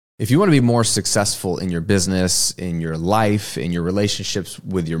If you want to be more successful in your business, in your life, in your relationships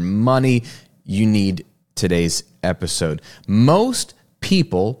with your money, you need today's episode. Most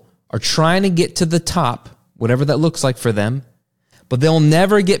people are trying to get to the top, whatever that looks like for them, but they'll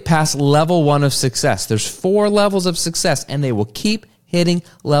never get past level 1 of success. There's 4 levels of success, and they will keep hitting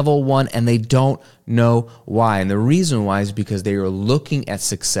level 1, and they don't know why. And the reason why is because they are looking at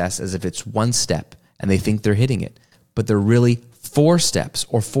success as if it's 1 step, and they think they're hitting it, but they're really 4 steps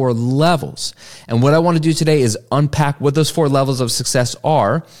or 4 levels. And what I want to do today is unpack what those 4 levels of success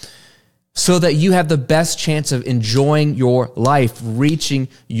are so that you have the best chance of enjoying your life, reaching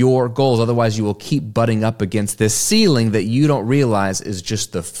your goals. Otherwise, you will keep butting up against this ceiling that you don't realize is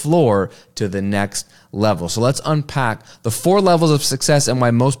just the floor to the next level. So let's unpack the 4 levels of success and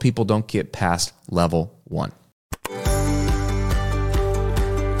why most people don't get past level 1.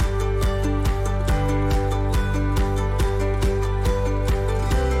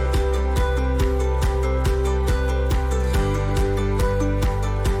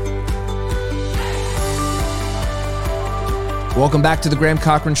 Welcome back to the Graham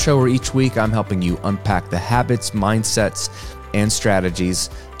Cochran Show, where each week I'm helping you unpack the habits, mindsets, and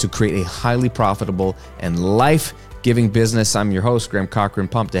strategies to create a highly profitable and life-giving business. I'm your host, Graham Cochran.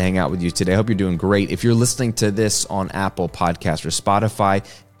 Pumped to hang out with you today. I hope you're doing great. If you're listening to this on Apple Podcasts or Spotify,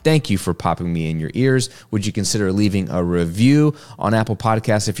 thank you for popping me in your ears. Would you consider leaving a review on Apple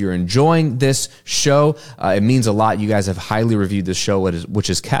Podcasts if you're enjoying this show? It means a lot. You guys have highly reviewed this show, which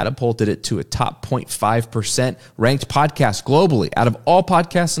has catapulted it to a top 0.5% ranked podcast globally out of all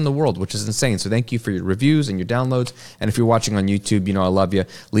podcasts in the world, which is insane. So thank you for your reviews and your downloads. And if you're watching on YouTube, you know I love you.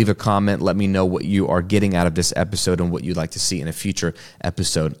 Leave a comment. Let me know what you are getting out of this episode and what you'd like to see in a future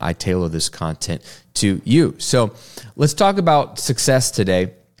episode. I tailor this content to you. So let's talk about success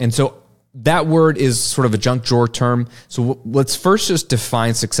today. And so that word is sort of a junk drawer term. So let's first just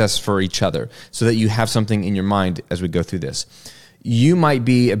define success for each other so that you have something in your mind as we go through this. You might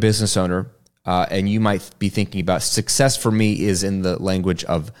be a business owner and you might be thinking about success for me is in the language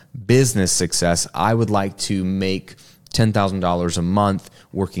of business success. I would like to make $10,000 a month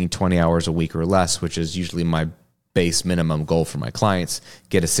working 20 hours a week or less, which is usually my base minimum goal for my clients.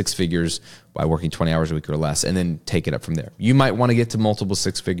 Get a 6 figures by working 20 hours a week or less, and then take it up from there. You might want to get to multiple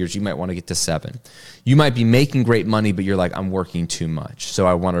 6 figures. You might want to get to 7. You might be making great money, but you're like, I'm working too much. So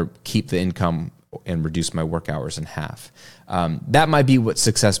I want to keep the income and reduce my work hours in half. That might be what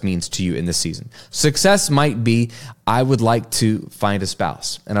success means to you in this season. Success might be, I would like to find a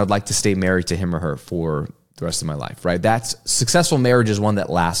spouse, and I would like to stay married to him or her for the rest of my life, right? That's successful marriage is one that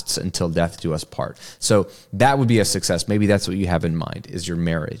lasts until death do us part. So that would be a success. Maybe that's what you have in mind is your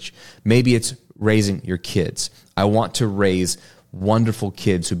marriage. Maybe it's raising your kids. I want to raise wonderful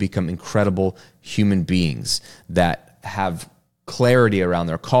kids who become incredible human beings that have clarity around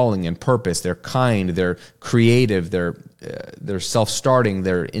their calling and purpose. They're kind, they're creative, they're self-starting,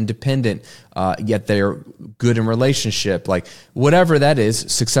 they're independent, yet they're good in relationship. Like whatever that is,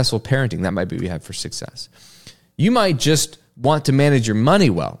 successful parenting, that might be what you have for success. You might just want to manage your money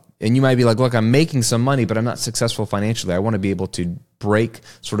well. And you might be like, look, I'm making some money, but I'm not successful financially. I want to be able to break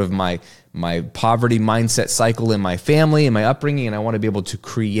sort of my poverty mindset cycle in my family and my upbringing, and I want to be able to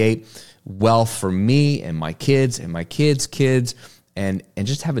create wealth for me and my kids and my kids' kids and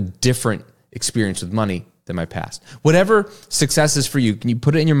just have a different experience with money than my past. Whatever success is for you, can you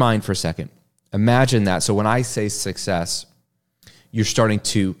put it in your mind for a second? Imagine that. So when I say success, you're starting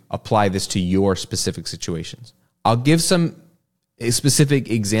to apply this to your specific situations. I'll give some specific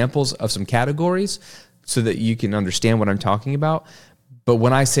examples of some categories so that you can understand what I'm talking about. But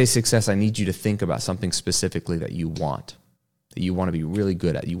when I say success, I need you to think about something specifically that you want to be really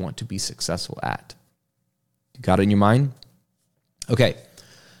good at, you want to be successful at. You got it in your mind? Okay,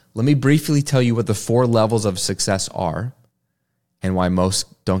 let me briefly tell you what the 4 levels of success are and why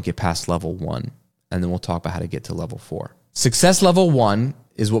most don't get past level 1. And then we'll talk about how to get to level 4. Success level 1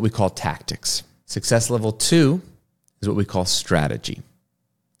 is what we call tactics. Success level 2 is what we call strategy.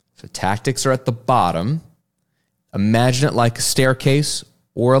 So tactics are at the bottom. Imagine it like a staircase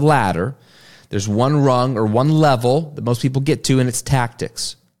or a ladder. There's one rung or one level that most people get to, and it's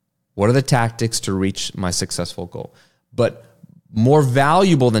tactics. What are the tactics to reach my successful goal? But more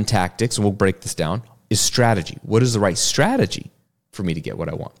valuable than tactics, and we'll break this down, is strategy. What is the right strategy for me to get what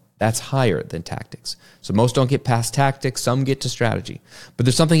I want? That's higher than tactics. So most don't get past tactics, some get to strategy. But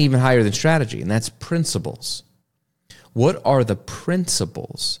there's something even higher than strategy, and that's principles. What are the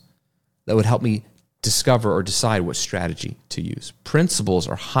principles that would help me discover or decide what strategy to use? Principles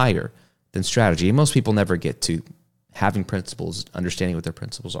are higher than strategy. And most people never get to having principles, understanding what their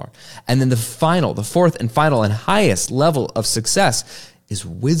principles are. And then the 4th and final and highest level of success is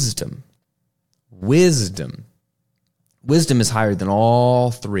wisdom. Wisdom. Wisdom is higher than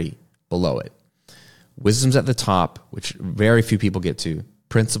all three below it. Wisdom's at the top, which very few people get to.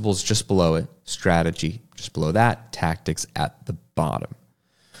 Principles just below it. Strategy just below that. Tactics at the bottom.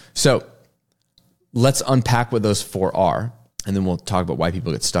 So let's unpack what those four are, and then we'll talk about why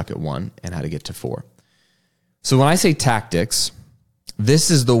people get stuck at one and how to get to four. So when I say tactics,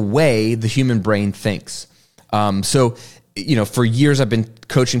 this is the way the human brain thinks. For years I've been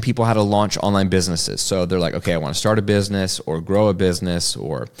coaching people how to launch online businesses. So they're like, okay, I want to start a business or grow a business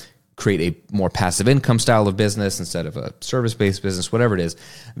or create a more passive income style of business instead of a service-based business, whatever it is.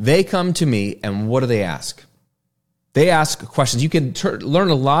 They come to me and what do they ask? They ask questions. You can learn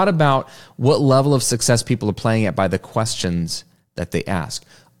a lot about what level of success people are playing at by the questions that they ask.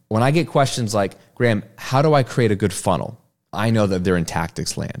 When I get questions like, Graham, how do I create a good funnel? I know that they're in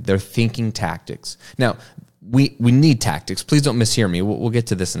tactics land. They're thinking tactics. Now, we need tactics. Please don't mishear me. We'll get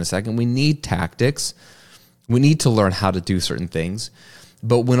to this in a second. We need tactics. We need to learn how to do certain things.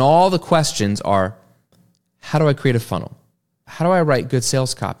 But when all the questions are, how do I create a funnel? How do I write good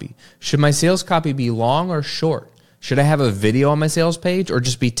sales copy? Should my sales copy be long or short? Should I have a video on my sales page or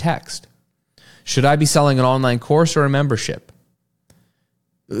just be text? Should I be selling an online course or a membership?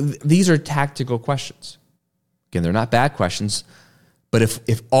 These are tactical questions. Again, they're not bad questions, but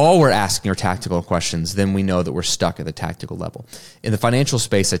if all we're asking are tactical questions, then we know that we're stuck at the tactical level. In the financial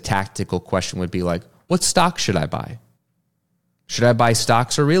space, a tactical question would be like, what stock should I buy? Should I buy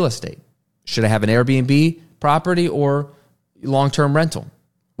stocks or real estate? Should I have an Airbnb property or long-term rental?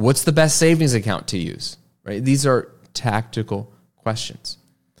 What's the best savings account to use? Right? These are tactical questions.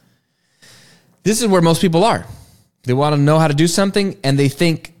 This is where most people are. They want to know how to do something, and they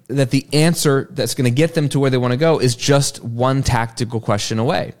think that the answer that's going to get them to where they want to go is just one tactical question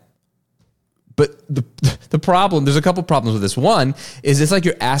away. But the problem, there's a couple problems with this. One is it's like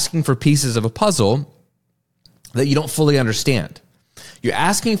you're asking for pieces of a puzzle that you don't fully understand. You're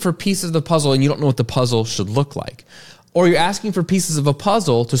asking for pieces of the puzzle and you don't know what the puzzle should look like. Or you're asking for pieces of a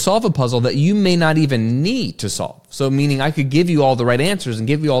puzzle to solve a puzzle that you may not even need to solve. So meaning I could give you all the right answers and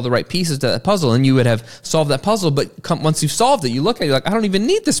give you all the right pieces to that puzzle and you would have solved that puzzle. But once you've solved it, you look at it, you're like, I don't even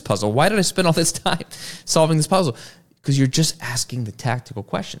need this puzzle. Why did I spend all this time solving this puzzle? Because you're just asking the tactical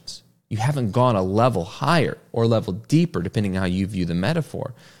questions. You haven't gone a level higher or a level deeper, depending on how you view the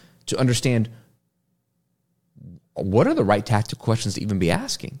metaphor, to understand what are the right tactical questions to even be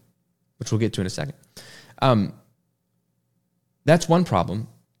asking, which we'll get to in a second. That's one problem.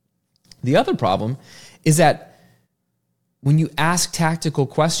 The other problem is that when you ask tactical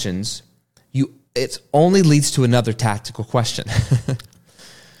questions, it only leads to another tactical question.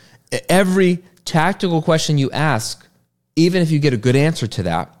 Every tactical question you ask, even if you get a good answer to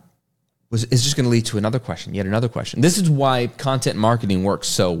that, is just going to lead to another question, yet another question. This is why content marketing works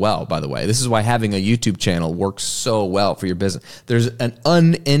so well, by the way. This is why having a YouTube channel works so well for your business. There's an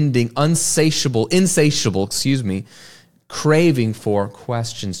unending, insatiable, craving for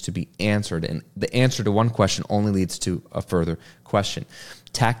questions to be answered. And the answer to one question only leads to a further question.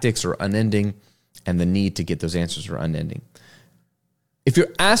 Tactics are unending, and the need to get those answers are unending. If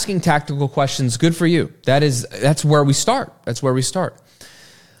you're asking tactical questions, good for you. That's where we start. That's where we start.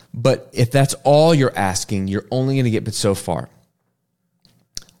 But if that's all you're asking, you're only going to get but so far.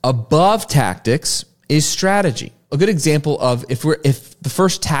 Above tactics is strategy. A good example of if the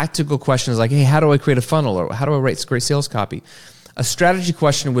first tactical question is like, hey, how do I create a funnel or how do I write great sales copy? A strategy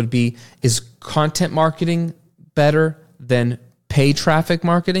question would be, is content marketing better than paid traffic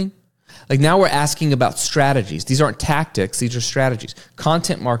marketing? Like now we're asking about strategies. These aren't tactics, these are strategies.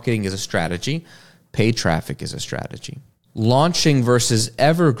 Content marketing is a strategy. Paid traffic is a strategy. Launching versus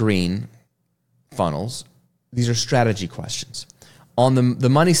evergreen funnels, these are strategy questions. On the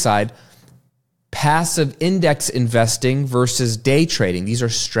money side, passive index investing versus day trading, these are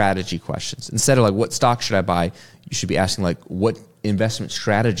strategy questions. Instead of like, what stock should I buy? You should be asking like, what investment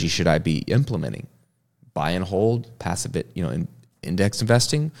strategy should I be implementing? Buy and hold, passive index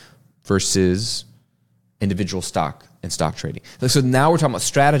investing versus individual stock and stock trading. So now we're talking about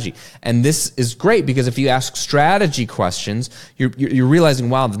strategy. And this is great because if you ask strategy questions, you're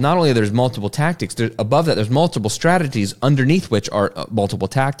realizing, wow, not only there's multiple tactics, above that there's multiple strategies underneath which are multiple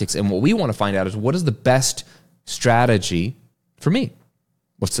tactics. And what we want to find out is what is the best strategy for me?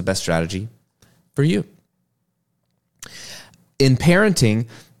 What's the best strategy for you? In parenting,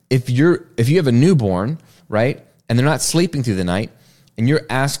 if you have a newborn, right, and they're not sleeping through the night, and you're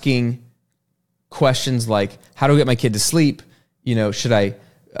asking questions like, how do I get my kid to sleep? Should I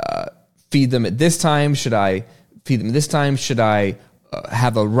feed them at this time? Should I feed them at this time? Should I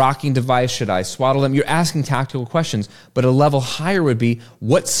have a rocking device? Should I swaddle them? You're asking tactical questions, but a level higher would be,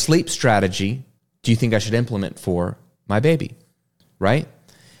 what sleep strategy do you think I should implement for my baby, right?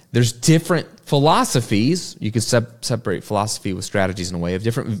 There's different philosophies. You could separate philosophy with strategies in a way of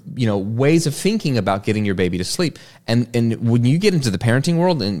different, ways of thinking about getting your baby to sleep. And when you get into the parenting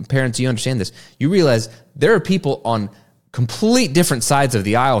world, and parents, you understand this, you realize there are people on complete different sides of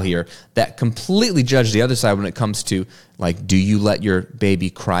the aisle here that completely judge the other side when it comes to, like, do you let your baby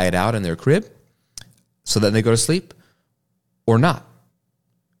cry it out in their crib so that they go to sleep or not?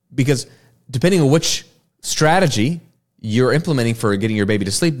 Because depending on which strategy you're implementing for getting your baby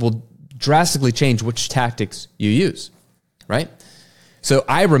to sleep will drastically change which tactics you use, right? So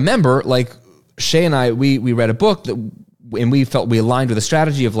I remember, like, Shay and I, we read a book and we felt we aligned with a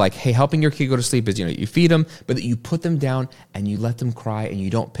strategy of, like, hey, helping your kid go to sleep is, you feed them, but that you put them down and you let them cry and you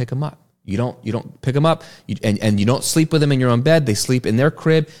don't pick them up. You don't pick them up, and you don't sleep with them in your own bed. They sleep in their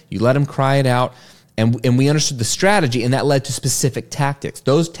crib. You let them cry it out. And we understood the strategy, and that led to specific tactics.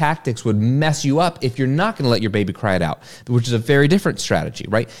 Those tactics would mess you up if you're not going to let your baby cry it out, which is a very different strategy,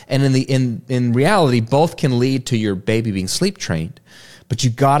 right? And in reality, both can lead to your baby being sleep trained, but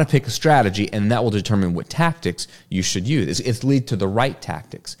you got to pick a strategy, and that will determine what tactics you should use. It's lead to the right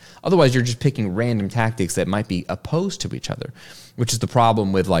tactics. Otherwise, you're just picking random tactics that might be opposed to each other, which is the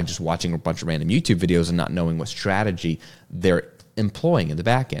problem with, like, just watching a bunch of random YouTube videos and not knowing what strategy they're employing in the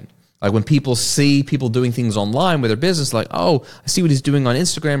back end. Like, when people see people doing things online with their business, like, oh, I see what he's doing on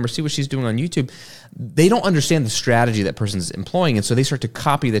Instagram or see what she's doing on YouTube, they don't understand the strategy that person's employing. And so they start to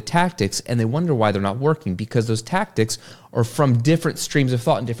copy the tactics, and they wonder why they're not working, because those tactics are from different streams of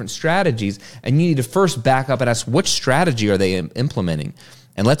thought and different strategies. And you need to first back up and ask, which strategy are they implementing?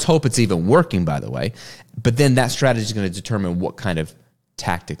 And let's hope it's even working, by the way. But then that strategy is going to determine what kind of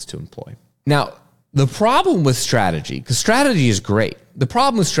tactics to employ. Now, the problem with strategy, because strategy is great. The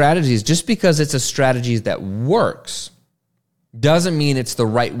problem with strategy is just because it's a strategy that works doesn't mean it's the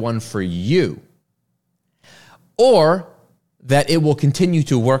right one for you, or that it will continue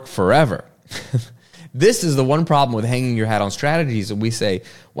to work forever. This is the one problem with hanging your hat on strategies. And we say,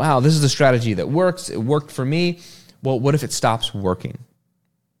 wow, this is a strategy that works. It worked for me. Well, what if it stops working?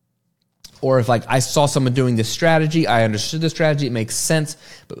 Or if, like, I saw someone doing this strategy, I understood the strategy, it makes sense,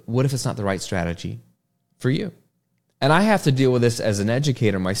 but what if it's not the right strategy for you? And I have to deal with this as an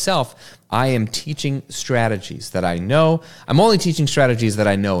educator myself. I am teaching strategies that I know. I'm only teaching strategies that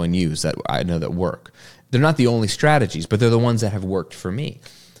I know and use, that I know that work. They're not the only strategies, but they're the ones that have worked for me.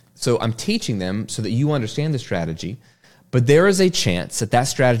 So I'm teaching them so that you understand the strategy, but there is a chance that that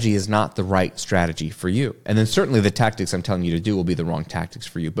strategy is not the right strategy for you. And then certainly the tactics I'm telling you to do will be the wrong tactics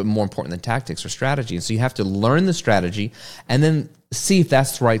for you. But more important than tactics are strategy. And so you have to learn the strategy and then see if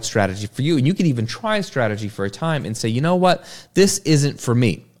that's the right strategy for you. And you can even try a strategy for a time and say, you know what, this isn't for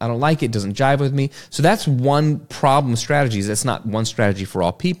me. I don't like it. It doesn't jive with me. So that's one problem with strategies. That's not one strategy for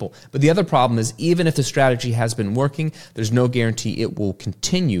all people. But the other problem is, even if the strategy has been working, there's no guarantee it will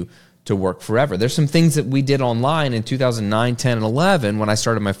continue to work forever. There's some things that we did online in 2009, 10, and 11 when I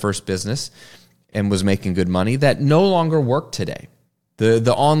started my first business and was making good money that no longer work today.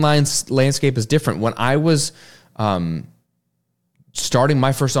 The online landscape is different. When I was starting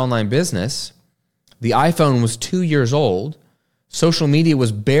my first online business, the iPhone was 2 years old, social media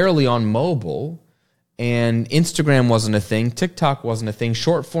was barely on mobile, and Instagram wasn't a thing, TikTok wasn't a thing,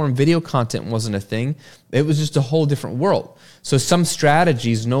 short form video content wasn't a thing. It was just a whole different world. So some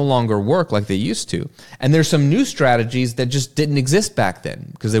strategies no longer work like they used to. And there's some new strategies that just didn't exist back then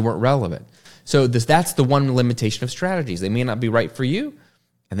because they weren't relevant. So that's the one limitation of strategies. They may not be right for you,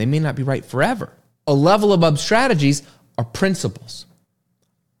 and they may not be right forever. A level above strategies are principles.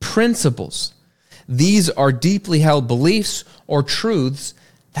 Principles. These are deeply held beliefs or truths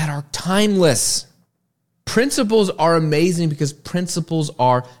that are timeless. Principles are amazing because principles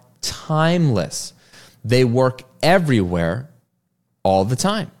are timeless. They work everywhere all the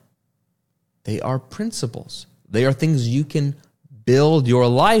time. They are principles. They are things you can build your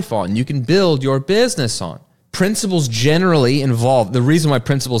life on. You can build your business on. Principles generally involve, the reason why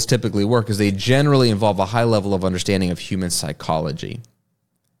principles typically work is they generally involve a high level of understanding of human psychology,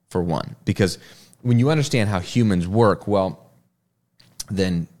 for one. Because when you understand how humans work, well,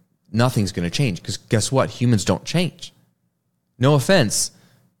 then nothing's going to change. Because guess what? Humans don't change. No offense.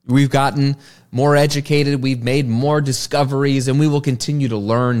 We've gotten more educated, we've made more discoveries, and we will continue to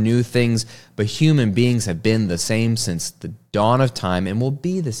learn new things. But human beings have been the same since the dawn of time and will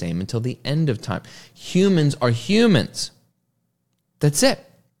be the same until the end of time. Humans are humans. That's it.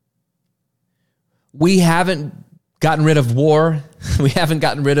 We haven't gotten rid of war. We haven't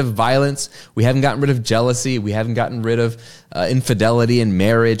gotten rid of violence. We haven't gotten rid of jealousy. We haven't gotten rid of infidelity in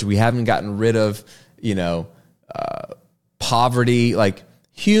marriage. We haven't gotten rid of, poverty. Like,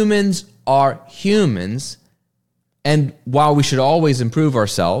 humans are humans. And while we should always improve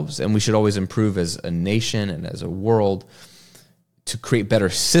ourselves, and we should always improve as a nation and as a world to create better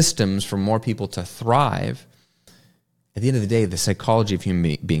systems for more people to thrive, at the end of the day, the psychology of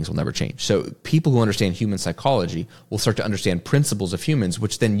human beings will never change. So people who understand human psychology will start to understand principles of humans,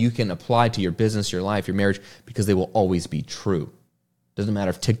 which then you can apply to your business, your life, your marriage, because they will always be true. Doesn't matter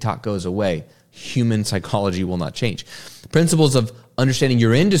if TikTok goes away, human psychology will not change. Principles of understanding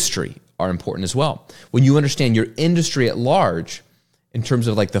your industry are important as well. When you understand your industry at large, in terms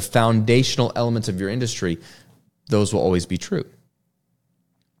of like the foundational elements of your industry, those will always be true.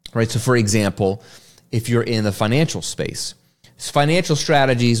 Right? So for example, if you're in the financial space, financial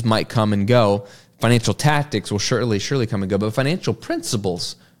strategies might come and go. Financial tactics will surely come and go, but financial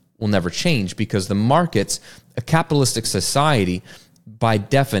principles will never change because the markets, a capitalistic society, by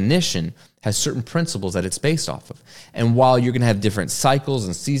definition, has certain principles that it's based off of. And while you're going to have different cycles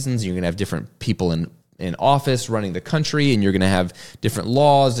and seasons, you're going to have different people in office running the country, and you're going to have different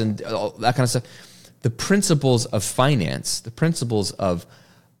laws and all that kind of stuff, the principles of finance, the principles of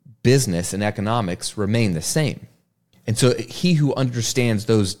business and economics remain the same. And so he who understands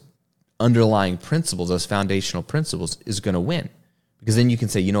those underlying principles, those foundational principles, is going to win. Because then you can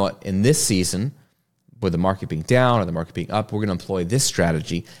say, you know what, in this season, with the market being down or the market being up, we're going to employ this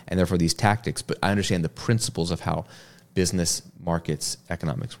strategy and therefore these tactics. But I understand the principles of how business, markets,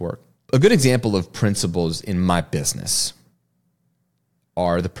 economics work. A good example of principles in my business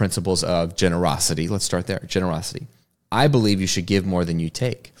are the principles of generosity. Let's start there. Generosity. I believe you should give more than you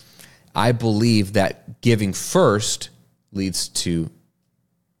take. I believe that giving first leads to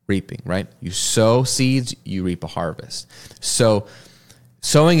reaping, right? You sow seeds, you reap a harvest. So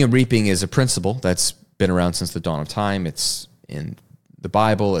sowing and reaping is a principle that's been around since the dawn of time. It's in the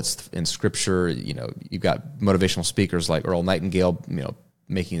Bible, it's in scripture. You've got motivational speakers like Earl Nightingale,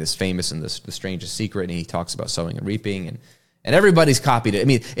 making this famous in The Strangest Secret, and he talks about sowing and reaping, and everybody's copied it. I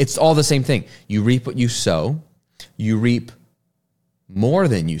mean, it's all the same thing. You reap what you sow. You reap more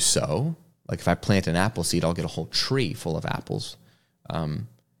than you sow. Like if I plant an apple seed, I'll get a whole tree full of apples. And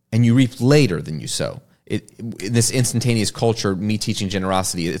you reap later than you sow. In this instantaneous culture, me teaching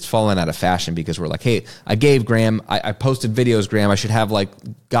generosity, it's fallen out of fashion because we're like, hey, I gave Graham, I posted videos, Graham, I should have like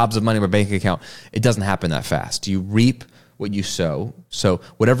gobs of money in my bank account. It doesn't happen that fast. You reap what you sow. So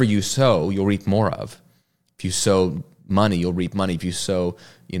whatever you sow, you'll reap more of. If you sow money, you'll reap money. If you sow,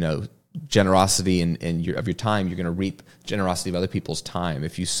 generosity and of your time, you're going to reap generosity of other people's time.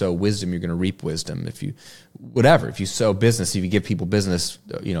 If you sow wisdom, you're going to reap wisdom. If you sow business, if you give people business,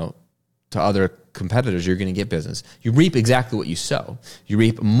 to other competitors, you're going to get business. You reap exactly what you sow. You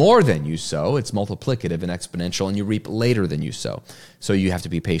reap more than you sow. It's multiplicative and exponential, and you reap later than you sow. So you have to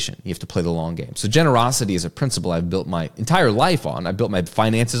be patient. You have to play the long game. So generosity is a principle I've built my entire life on. I built my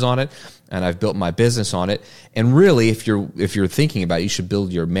finances on it, and I've built my business on it. And really, if you're thinking about it, you should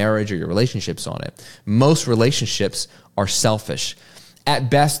build your marriage or your relationships on it. Most relationships are selfish. At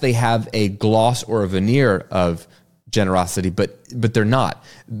best, they have a gloss or a veneer of generosity, but they're not.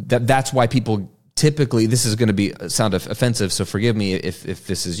 That's why people typically, this is going to sound offensive, so forgive me if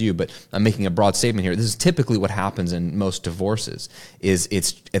this is you, but I'm making a broad statement here. This is typically what happens in most divorces.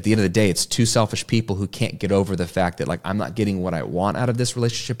 It's at the end of the day, it's two selfish people who can't get over the fact that like I'm not getting what I want out of this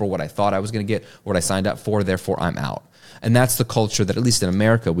relationship or what I thought I was going to get, what I signed up for, therefore I'm out. And that's the culture that, at least in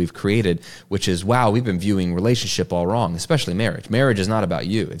America, we've created, which is, wow, we've been viewing relationship all wrong, especially marriage. Marriage is not about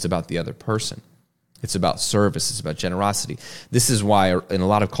you. It's about the other person. It's about service. It's about generosity. This is why in a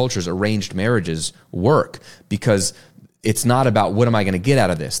lot of cultures, arranged marriages work, because it's not about what am I going to get out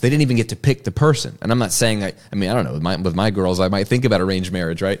of this. They didn't even get to pick the person. And I'm not saying, I don't know, with my girls, I might think about arranged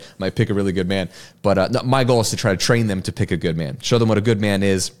marriage, right? I might pick a really good man. But no, my goal is to try to train them to pick a good man. Show them what a good man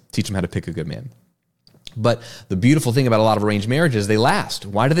is, teach them how to pick a good man. But the beautiful thing about a lot of arranged marriages, they last.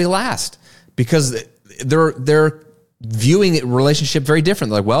 Why do they last? Because they're viewing a relationship very different.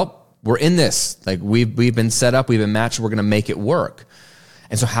 They're like, well, we're in this. Like we've been set up, we've been matched, we're going to make it work.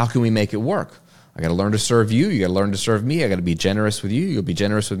 And so how can we make it work? I got to learn to serve you. You got to learn to serve me. I got to be generous with you. You'll be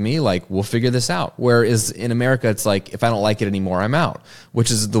generous with me. Like we'll figure this out. Whereas in America, it's like, if I don't like it anymore, I'm out,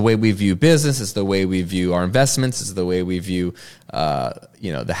 which is the way we view business. It's the way we view our investments. It's the way we view,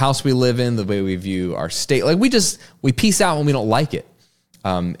 the house we live in, the way we view our state. Like we peace out when we don't like it.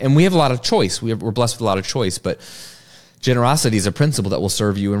 And we have a lot of choice. We're blessed with a lot of choice, but generosity is a principle that will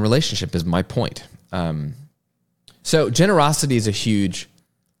serve you in relationship, is my point. So generosity is a huge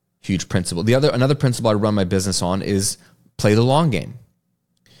huge principle. Another principle I run my business on is play the long game.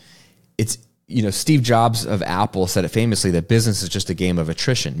 It's, Steve Jobs of Apple said it famously that business is just a game of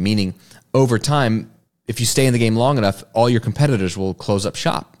attrition, meaning over time, if you stay in the game long enough, all your competitors will close up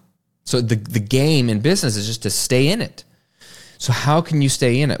shop. So the game in business is just to stay in it. So how can you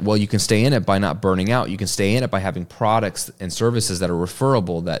stay in it? Well, you can stay in it by not burning out. You can stay in it by having products and services that are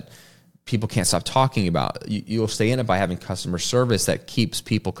referable, that people can't stop talking about. You'll stay in it by having customer service that keeps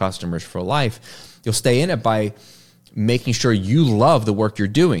people customers for life. You'll stay in it by making sure you love the work you're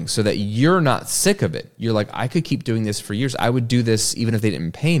doing so that you're not sick of it. You're like, I could keep doing this for years. I would do this even if they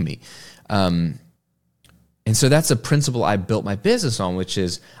didn't pay me. And so that's a principle I built my business on, which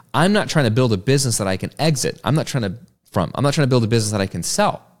is I'm not trying to build a business that I can exit. I'm not trying to build a business that I can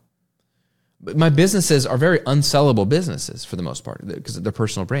sell. But my businesses are very unsellable businesses for the most part because they're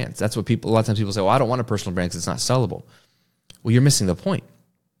personal brands. That's what a lot of times people say, well, I don't want a personal brand because it's not sellable. Well, you're missing the point.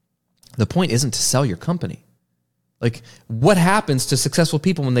 The point isn't to sell your company. Like, what happens to successful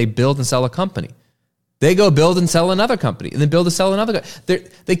people when they build and sell a company? They go build and sell another company and then build and sell another.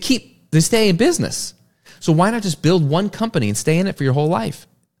 They stay in business. So why not just build one company and stay in it for your whole life?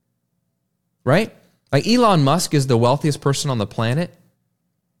 Right? Like Elon Musk is the wealthiest person on the planet.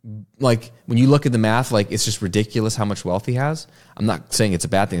 Like when you look at the math, like it's just ridiculous how much wealth he has. I'm not saying it's a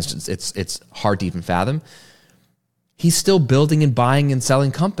bad thing. It's hard to even fathom. He's still building and buying and selling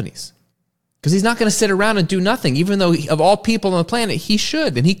companies because he's not going to sit around and do nothing, even though of all people on the planet, he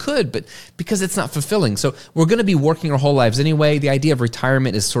should and he could, but because it's not fulfilling. So we're going to be working our whole lives anyway. The idea of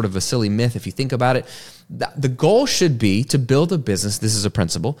retirement is sort of a silly myth if you think about it. The goal should be to build a business, this is a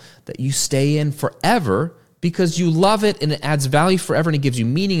principle, that you stay in forever because you love it and it adds value forever and it gives you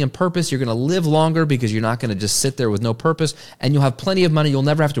meaning and purpose. You're going to live longer because you're not going to just sit there with no purpose, and you'll have plenty of money. You'll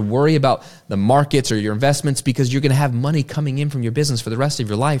never have to worry about the markets or your investments because you're going to have money coming in from your business for the rest of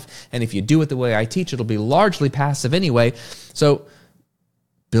your life. And if you do it the way I teach, it'll be largely passive anyway. So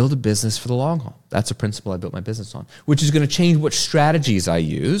build a business for the long haul. That's a principle I built my business on, which is going to change what strategies I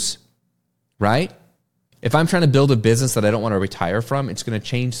use, right? If I'm trying to build a business that I don't want to retire from, it's going to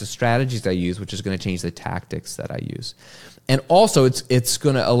change the strategies I use, which is going to change the tactics that I use. And also, it's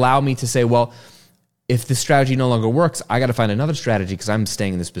going to allow me to say, well, if this strategy no longer works, I got to find another strategy because I'm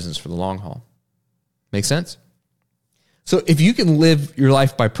staying in this business for the long haul. Make sense? So if you can live your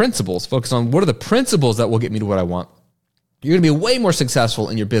life by principles, focus on what are the principles that will get me to what I want, you're going to be way more successful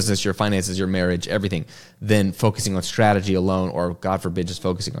in your business, your finances, your marriage, everything, than focusing on strategy alone or, God forbid, just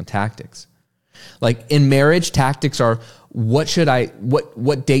focusing on tactics. Like in marriage, tactics are what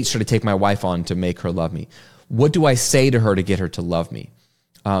dates should I take my wife on to make her love me? What do I say to her to get her to love me?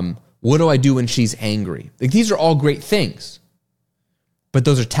 What do I do when she's angry? Like, these are all great things, but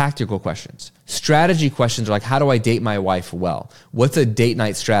those are tactical questions. Strategy questions are like, how do I date my wife well? What's a date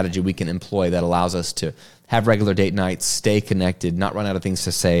night strategy we can employ that allows us to have regular date nights, stay connected, not run out of things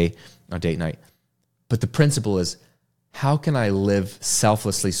to say on date night? But the principle is, how can I live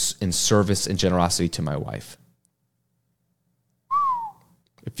selflessly in service and generosity to my wife?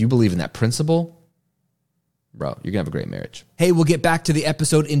 If you believe in that principle, bro, you're going to have a great marriage. Hey, we'll get back to the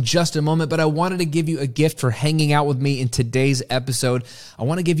episode in just a moment, but I wanted to give you a gift for hanging out with me in today's episode. I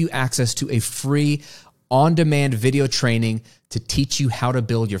want to give you access to a free on-demand video training to teach you how to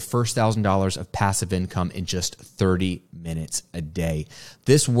build your first $1,000 of passive income in just 30 minutes a day.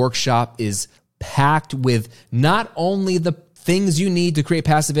 This workshop is packed with not only the things you need to create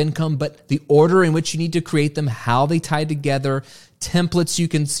passive income, but the order in which you need to create them, how they tie together, templates you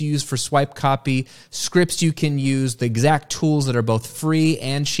can use for swipe copy, scripts you can use, the exact tools that are both free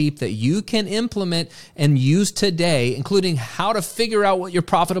and cheap that you can implement and use today, including how to figure out what your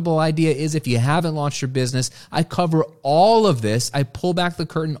profitable idea is if you haven't launched your business. I cover all of this. I pull back the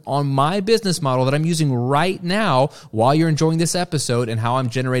curtain on my business model that I'm using right now while you're enjoying this episode and how I'm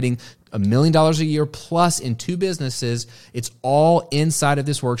generating $1 million a year plus in 2 businesses. It's all inside of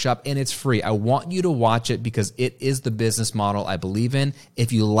this workshop and it's free. I want you to watch it because it is the business model I believe in.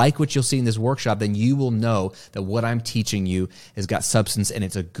 If you like what you'll see in this workshop, then you will know that what I'm teaching you has got substance and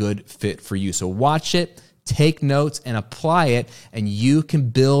it's a good fit for you. So watch it, take notes, and apply it, and you can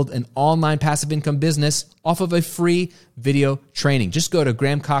build an online passive income business off of a free video training. Just go to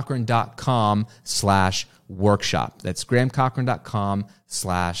grahamcochrane.com/workshop. That's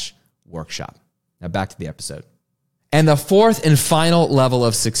grahamcochrane.com/workshop. Now back to the episode. And the fourth and final level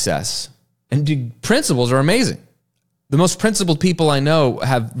of success, and principles are amazing. The most principled people I know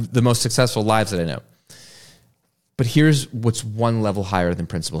have the most successful lives that I know. But here's what's one level higher than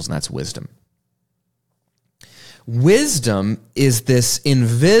principles, and that's wisdom. Wisdom is this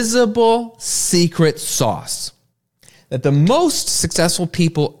invisible secret sauce that the most successful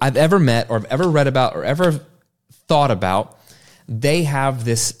people I've ever met or I've ever read about or ever thought about, they have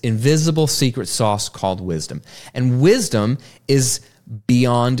this invisible secret sauce called wisdom. And wisdom is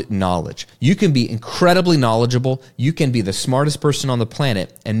beyond knowledge. You can be incredibly knowledgeable. You can be the smartest person on the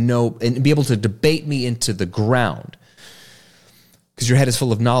planet and be able to debate me into the ground because your head is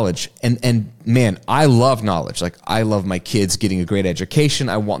full of knowledge. And man, I love knowledge. Like, I love my kids getting a great education.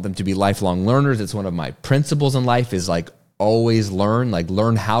 I want them to be lifelong learners. It's one of my principles in life is like always learn, like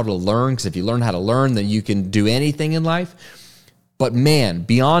learn how to learn. Because if you learn how to learn, then you can do anything in life. But man,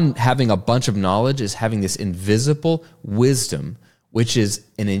 beyond having a bunch of knowledge is having this invisible wisdom, which is,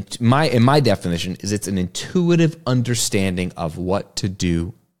 in my definition, is it's an intuitive understanding of what to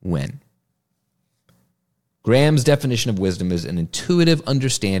do when. Graham's definition of wisdom is an intuitive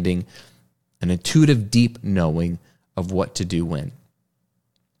understanding, an intuitive deep knowing of what to do when.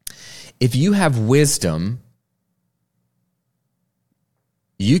 If you have wisdom,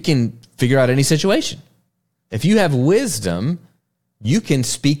 you can figure out any situation. If you have wisdom, you can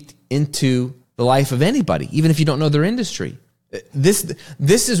speak into the life of anybody, even if you don't know their industry.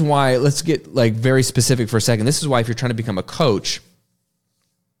 This is why, let's get like very specific for a second. This is why if you're trying to become a coach,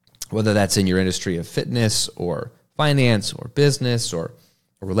 whether that's in your industry of fitness or finance or business or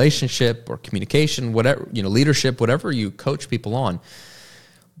a relationship or communication, whatever, leadership, whatever you coach people on,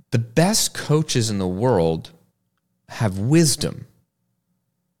 the best coaches in the world have wisdom.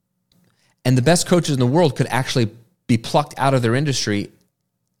 And the best coaches in the world could actually be plucked out of their industry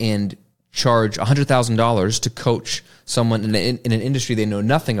and charge $100,000 to coach someone in an industry they know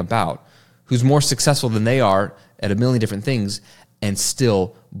nothing about, who's more successful than they are at a million different things, and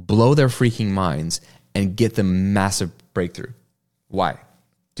still blow their freaking minds and get them massive breakthrough. Why?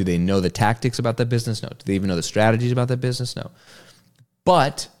 Do they know the tactics about that business? No. Do they even know the strategies about that business? No.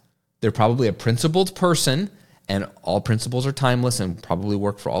 But they're probably a principled person, and all principles are timeless and probably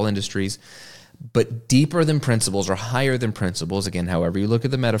work for all industries. But deeper than principles or higher than principles, again, however you look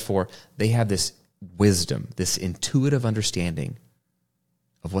at the metaphor, they have this wisdom, this intuitive understanding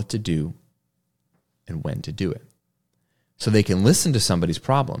of what to do and when to do it. So they can listen to somebody's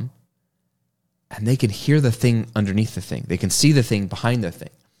problem and they can hear the thing underneath the thing. They can see the thing behind the thing.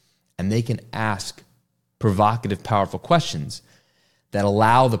 And they can ask provocative, powerful questions that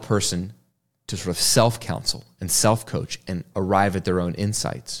allow the person to sort of self-counsel and self-coach and arrive at their own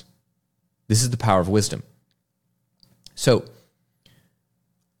insights. This is the power of wisdom. So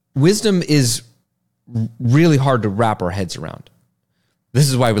wisdom is really hard to wrap our heads around. This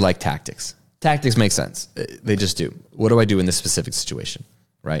is why we like tactics. Tactics make sense. They just do. What do I do in this specific situation,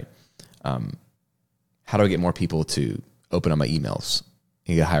 right? How do I get more people to open up my emails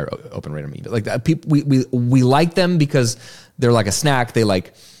and get a higher open rate on my email? Like that, we like them because they're like a snack.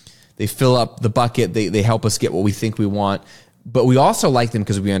 They fill up the bucket. They help us get what we think we want. But we also like them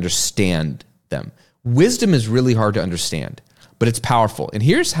because we understand them. Wisdom is really hard to understand, but it's powerful. And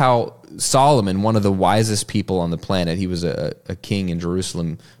here's how Solomon, one of the wisest people on the planet, he was a king in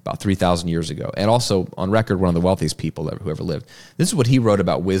Jerusalem about 3,000 years ago, and also on record, one of the wealthiest people who ever lived. This is what he wrote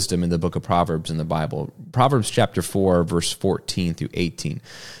about wisdom in the book of Proverbs in the Bible. Proverbs chapter 4, verse 14 through 18.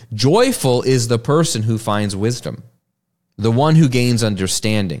 Joyful is the person who finds wisdom, the one who gains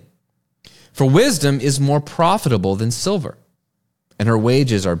understanding. For wisdom is more profitable than silver, and her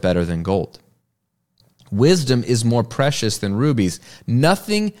wages are better than gold. Wisdom is more precious than rubies.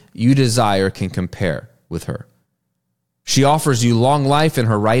 Nothing you desire can compare with her. She offers you long life in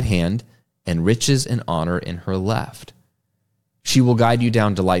her right hand and riches and honor in her left. She will guide you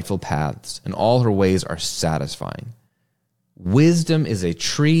down delightful paths, and all her ways are satisfying. Wisdom is a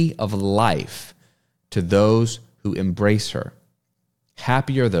tree of life to those who embrace her.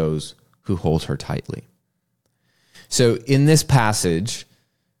 Happy are those who hold her tightly. So in this passage,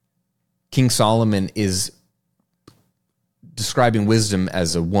 King Solomon is describing wisdom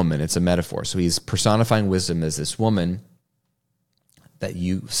as a woman. It's a metaphor. So he's personifying wisdom as this woman that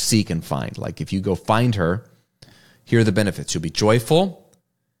you seek and find. Like if you go find her, here are the benefits. You'll be joyful.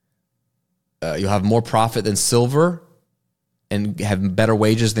 You'll have more profit than silver and have better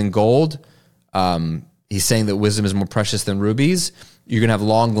wages than gold. He's saying that wisdom is more precious than rubies. You're going to have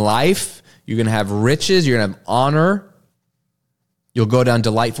long life. You're going to have riches. You're going to have honor. You'll go down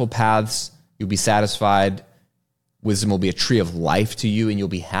delightful paths. You'll be satisfied. Wisdom will be a tree of life to you, and you'll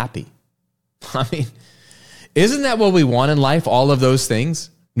be happy. I mean, isn't that what we want in life? All of those things?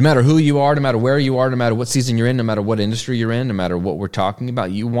 No matter who you are, no matter where you are, no matter what season you're in, no matter what industry you're in, no matter what we're talking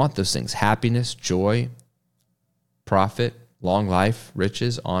about, you want those things. Happiness, joy, profit, long life,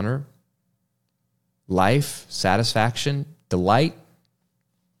 riches, honor, life, satisfaction, delight.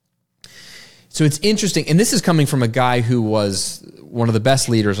 So it's interesting. And this is coming from a guy who was one of the best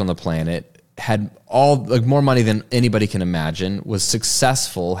leaders on the planet, had more money than anybody can imagine, was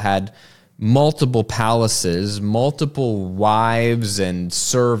successful, had multiple palaces, multiple wives and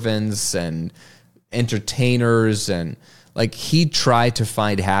servants and entertainers, and like he tried to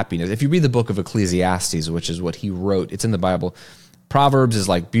find happiness. If you read the book of Ecclesiastes, which is what he wrote, it's in the Bible. Proverbs is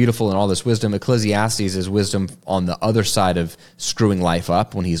like beautiful and all this wisdom. Ecclesiastes is wisdom on the other side of screwing life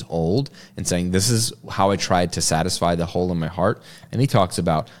up when he's old and saying, this is how I tried to satisfy the hole in my heart. And he talks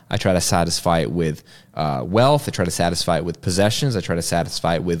about, I try to satisfy it with wealth. I try to satisfy it with possessions. I try to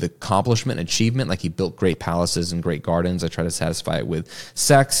satisfy it with accomplishment and achievement. Like he built great palaces and great gardens. I try to satisfy it with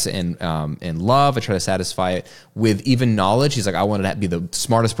sex and love. I try to satisfy it with even knowledge. He's like, I wanted to be the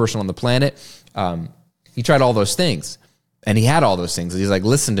smartest person on the planet. He tried all those things. And he had all those things. He's like,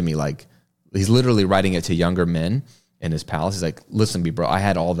 listen to me. Like, he's literally writing it to younger men in his palace. He's like, listen to me, bro. I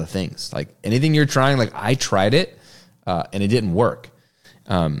had all the things. Like, anything you're trying, like, I tried it, and it didn't work.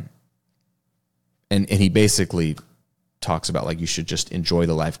 And he basically talks about, like, you should just enjoy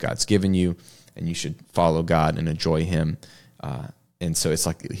the life God's given you, and you should follow God and enjoy him. And so it's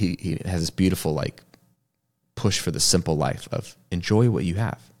like he has this beautiful, like, push for the simple life of enjoy what you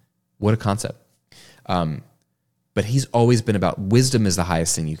have. What a concept. But he's always been about wisdom is the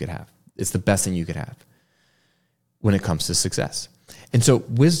highest thing you could have. It's the best thing you could have when it comes to success. And so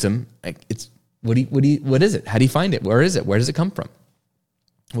wisdom, it's what is it? How do you find it? Where is it? Where does it come from?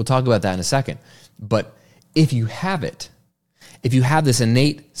 We'll talk about that in a second. But if you have it, if you have this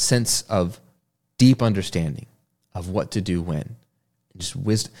innate sense of deep understanding of what to do when, just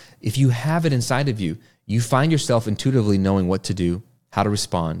wisdom, if you have it inside of you, you find yourself intuitively knowing what to do, how to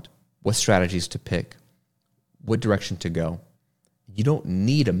respond, what strategies to pick, what direction to go. You don't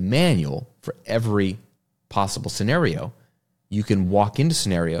need a manual for every possible scenario. You can walk into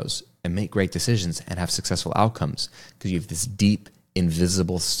scenarios and make great decisions and have successful outcomes because you have this deep,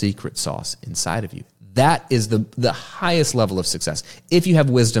 invisible secret sauce inside of you. That is the highest level of success. If you have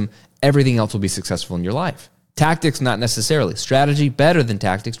wisdom, everything else will be successful in your life. Tactics, not necessarily. Strategy, better than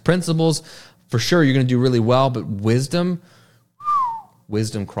tactics. Principles, for sure, you're going to do really well, but wisdom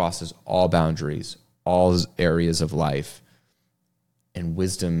crosses all boundaries, all areas of life. And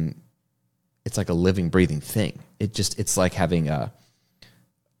wisdom, it's like a living, breathing thing. It's like having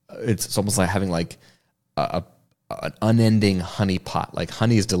it's almost like having like an unending honey pot. Like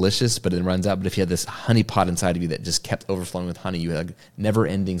honey is delicious, but it runs out. But if you had this honey pot inside of you that just kept overflowing with honey, you had like never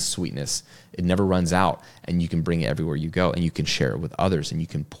ending sweetness. It never runs out, and you can bring it everywhere you go, and you can share it with others, and you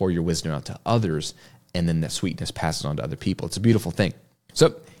can pour your wisdom out to others, and then that sweetness passes on to other people. It's a beautiful thing.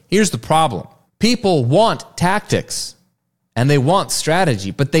 So here's the problem. People want tactics and they want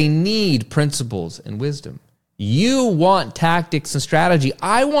strategy, but they need principles and wisdom. You want tactics and strategy.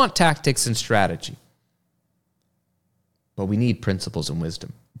 I want tactics and strategy. But we need principles and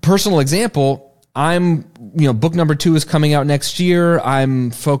wisdom. Personal example, book number 2 is coming out next year. I'm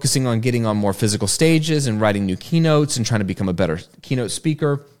focusing on getting on more physical stages and writing new keynotes and trying to become a better keynote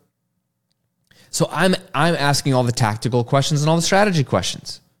speaker. So I'm asking all the tactical questions and all the strategy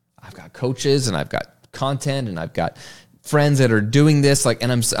questions. I've got coaches and I've got content and I've got friends that are doing this,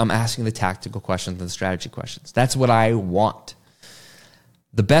 and I'm asking the tactical questions and the strategy questions. That's what I want.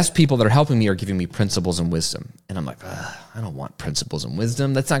 The best people that are helping me are giving me principles and wisdom. And I'm like, I don't want principles and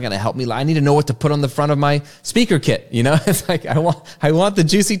wisdom. That's not going to help me. I need to know what to put on the front of my speaker kit. It's like, I want the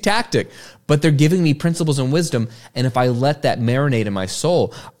juicy tactic, but they're giving me principles and wisdom. And if I let that marinate in my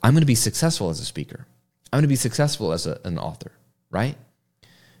soul, I'm going to be successful as a speaker. I'm going to be successful as an author, right?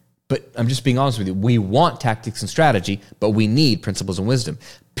 But I'm just being honest with you. We want tactics and strategy, but we need principles and wisdom.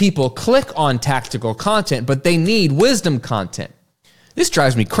 People click on tactical content, but they need wisdom content. This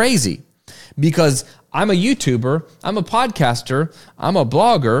drives me crazy because I'm a YouTuber, I'm a podcaster, I'm a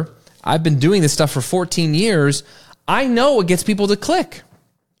blogger. I've been doing this stuff for 14 years. I know what gets people to click.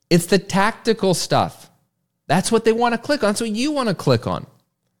 It's the tactical stuff. That's what they want to click on. That's what you want to click on.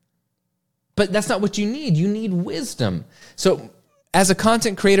 But that's not what you need. You need wisdom. So as a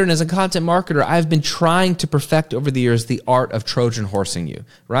content creator and as a content marketer, I've been trying to perfect over the years the art of Trojan horsing you,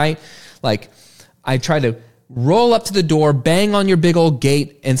 right? Like I try to roll up to the door, bang on your big old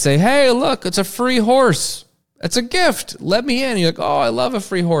gate and say, hey, look, it's a free horse. It's a gift. Let me in. You're like, oh, I love a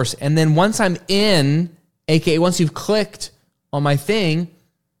free horse. And then once I'm in, aka once you've clicked on my thing,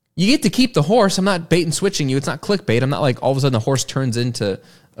 you get to keep the horse. I'm not bait and switching you. It's not clickbait. I'm not like all of a sudden the horse turns into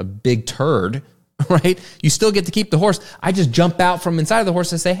a big turd, right? You still get to keep the horse. I just jump out from inside of the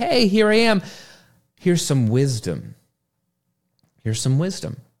horse and say, hey, here I am. Here's some wisdom. Here's some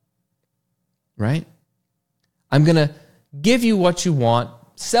wisdom, right? I'm going to give you what you want,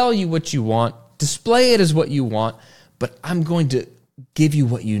 sell you what you want, display it as what you want, but I'm going to give you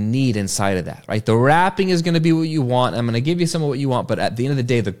what you need inside of that, right? The wrapping is going to be what you want. I'm going to give you some of what you want, but at the end of the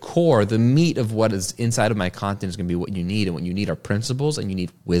day, the core, the meat of what is inside of my content is going to be what you need, and what you need are principles, and you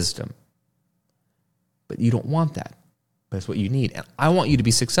need wisdom. But you don't want that, but it's what you need, and I want you to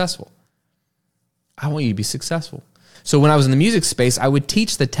be successful. I want you to be successful. So when I was in the music space, I would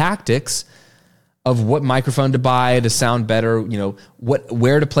teach the tactics of what microphone to buy to sound better,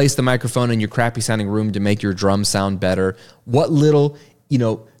 where to place the microphone in your crappy sounding room to make your drums sound better, what little,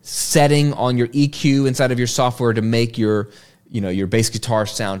 setting on your EQ inside of your software to make your bass guitar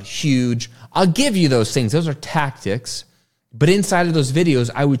sound huge. I'll give you those things. Those are tactics. But inside of those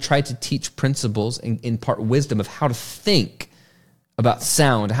videos, I would try to teach principles and impart wisdom of how to think about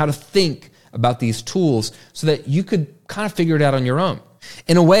sound, how to think about these tools so that you could kind of figure it out on your own.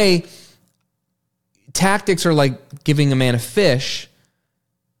 In a way, tactics are like giving a man a fish.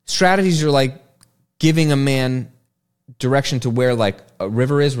 Strategies are like giving a man direction to where like a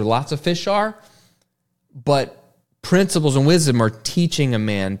river is, where lots of fish are. But principles and wisdom are teaching a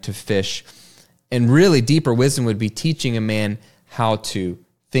man to fish. And really deeper wisdom would be teaching a man how to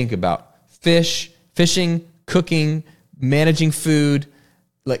think about fishing, cooking, managing food,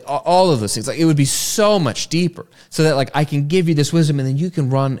 like all of those things. Like it would be so much deeper, so that like I can give you this wisdom and then you can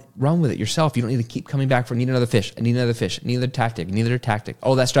run with it yourself. You don't need to keep coming back for, I need another fish, I need another fish, I need another tactic, I need another tactic.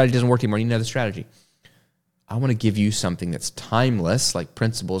 Oh, that strategy doesn't work anymore, I need another strategy. I want to give you something that's timeless, like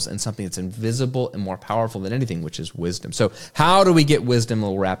principles, and something that's invisible and more powerful than anything, which is wisdom. So how do we get wisdom?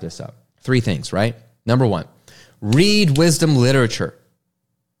 We'll wrap this up. 3 things, right? Number 1, read wisdom literature.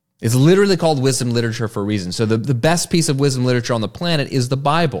 It's literally called wisdom literature for a reason. So the best piece of wisdom literature on the planet is the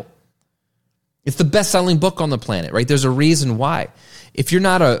Bible. It's the best-selling book on the planet, right? There's a reason why. If you're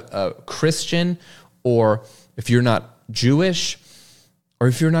not a Christian, or if you're not Jewish, or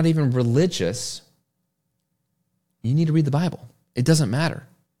if you're not even religious, you need to read the Bible. It doesn't matter.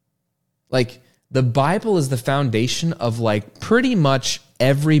 Like, the Bible is the foundation of like pretty much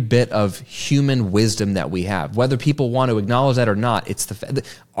every bit of human wisdom that we have. Whether people want to acknowledge that or not, it's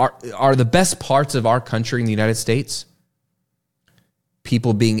are the best parts of our country in the United States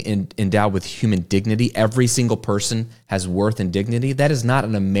people being endowed with human dignity. Every single person has worth and dignity. That is not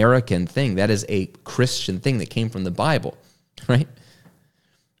an American thing. That is a Christian thing that came from the Bible, right?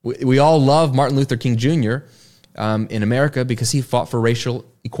 We all love Martin Luther King Jr. In America because he fought for racial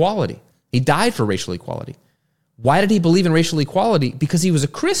equality. He died for racial equality. Why did he believe in racial equality? Because he was a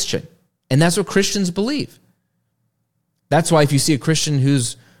Christian, and that's what Christians believe. That's why if you see a Christian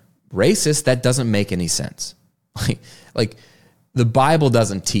who's racist, that doesn't make any sense. Like the Bible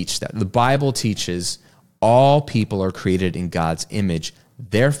doesn't teach that. The Bible teaches all people are created in God's image,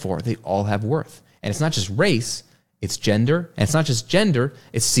 therefore they all have worth. And it's not just race, it's gender, and it's not just gender,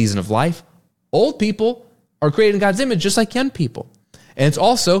 it's season of life. Old people are created in God's image just like young people. And it's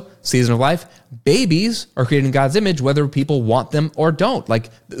also season of life. Babies are created in God's image, whether people want them or don't. Like,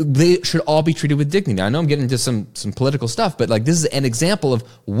 they should all be treated with dignity. I know I'm getting into some political stuff, but like, this is an example of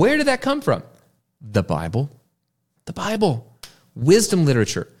where did that come from? The Bible. The Bible. Wisdom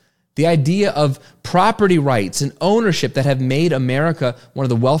literature. The idea of property rights and ownership that have made America one of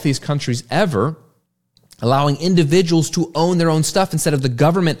the wealthiest countries ever, allowing individuals to own their own stuff instead of the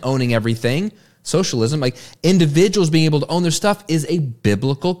government owning everything. Socialism, like individuals being able to own their stuff, is a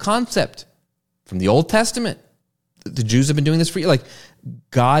biblical concept from the Old Testament. The Jews have been doing this for years. Like,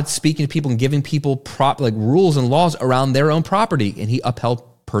 God speaking to people and giving people rules and laws around their own property, and he upheld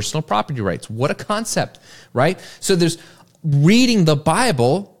personal property rights. What a concept, right? So there's reading the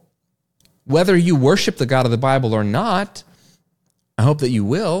Bible, whether you worship the God of the Bible or not. I hope that you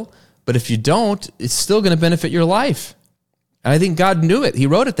will, but if you don't, it's still going to benefit your life. And I think God knew it. He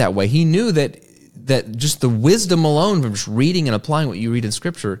wrote it that way. He knew that just the wisdom alone from just reading and applying what you read in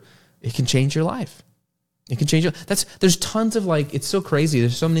Scripture, it can change your life. It can change your there's tons of it's so crazy.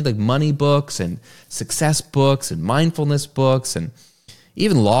 There's so many money books and success books and mindfulness books and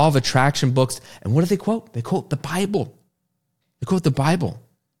even law of attraction books. And what do they quote? They quote the Bible. They quote the Bible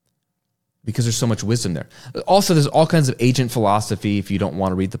because there's so much wisdom there. Also, there's all kinds of ancient philosophy if you don't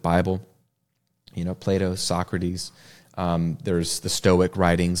want to read the Bible. Plato, Socrates. There's the Stoic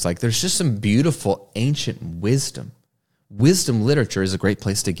writings. There's just some beautiful ancient wisdom. Wisdom literature is a great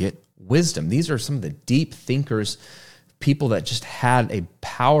place to get wisdom. These are some of the deep thinkers, people that just had a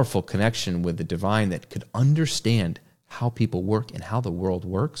powerful connection with the divine that could understand how people work and how the world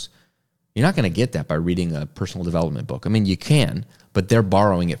works. You're not going to get that by reading a personal development book. I mean, you can, but they're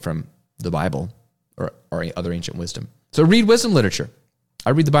borrowing it from the Bible or other ancient wisdom. So read wisdom literature. I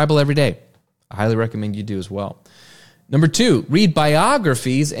read the Bible every day. I highly recommend you do as well. Number 2, read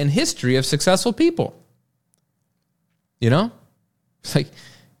biographies and history of successful people. You know? It's like,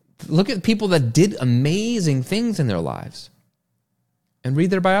 look at people that did amazing things in their lives and read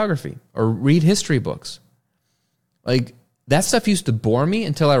their biography or read history books. Like, that stuff used to bore me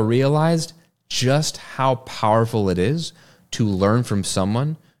until I realized just how powerful it is to learn from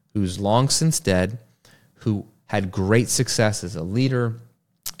someone who's long since dead, who had great success as a leader,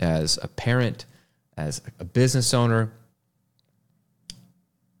 as a parent, as a business owner,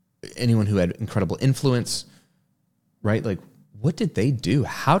 anyone who had incredible influence, right? Like, what did they do?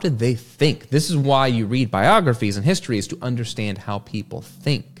 How did they think? This is why you read biographies and history, is to understand how people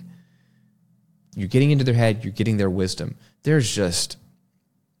think. You're getting into their head, you're getting their wisdom. There's just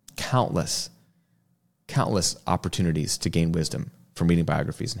countless opportunities to gain wisdom from reading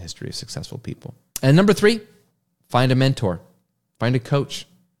biographies and history of successful people. And number 3, find a mentor, find a coach,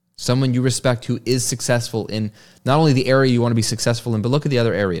 someone you respect who is successful in not only the area you want to be successful in, but look at the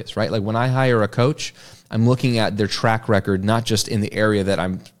other areas, right? Like when I hire a coach, I'm looking at their track record, not just in the area that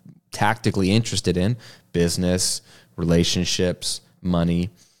I'm tactically interested in, business, relationships, money,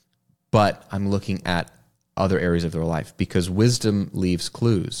 but I'm looking at other areas of their life because wisdom leaves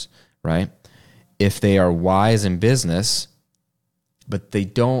clues, right? If they are wise in business, but they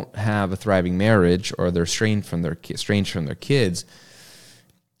don't have a thriving marriage or they're estranged from their kids,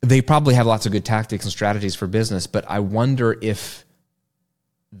 they probably have lots of good tactics and strategies for business, but I wonder if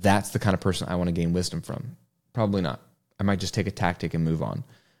that's the kind of person I want to gain wisdom from. Probably not. I might just take a tactic and move on.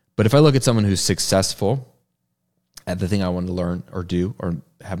 But if I look at someone who's successful at the thing I want to learn or do or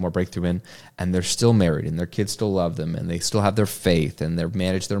have more breakthrough in, and they're still married and their kids still love them and they still have their faith and they've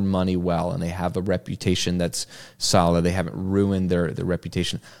managed their money well and they have a reputation that's solid, they haven't ruined their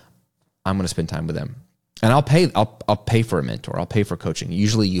reputation, I'm going to spend time with them. And I'll pay for a mentor. I'll pay for coaching.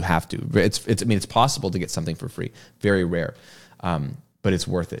 Usually you have to. It's possible to get something for free. Very rare. But it's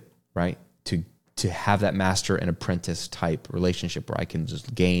worth it, right? To have that master and apprentice type relationship where I can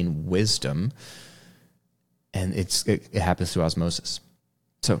just gain wisdom, and it happens through osmosis.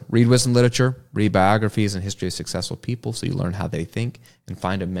 So read wisdom literature, read biographies and history of successful people so you learn how they think, and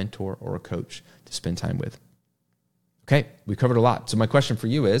find a mentor or a coach to spend time with. Okay, we covered a lot. So my question for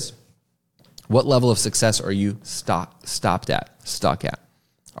you is, what level of success are you stuck at?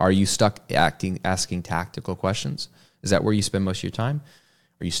 Are you stuck asking tactical questions? Is that where you spend most of your time?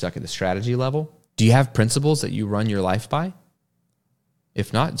 Are you stuck at the strategy level? Do you have principles that you run your life by?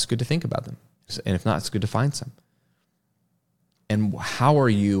 If not, it's good to think about them. And if not, it's good to find some. And how are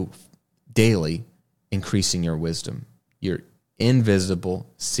you daily increasing your wisdom, your invisible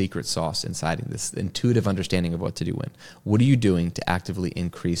secret sauce inside of this intuitive understanding of what to do when? What are you doing to actively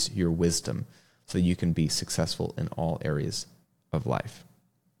increase your wisdom so that you can be successful in all areas of life?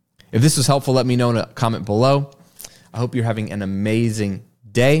 If this was helpful, let me know in a comment below. I hope you're having an amazing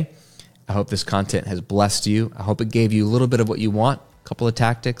day. I hope this content has blessed you. I hope it gave you a little bit of what you want, a couple of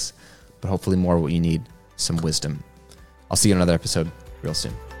tactics, but hopefully more of what you need, some wisdom. I'll see you in another episode real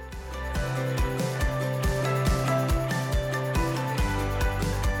soon.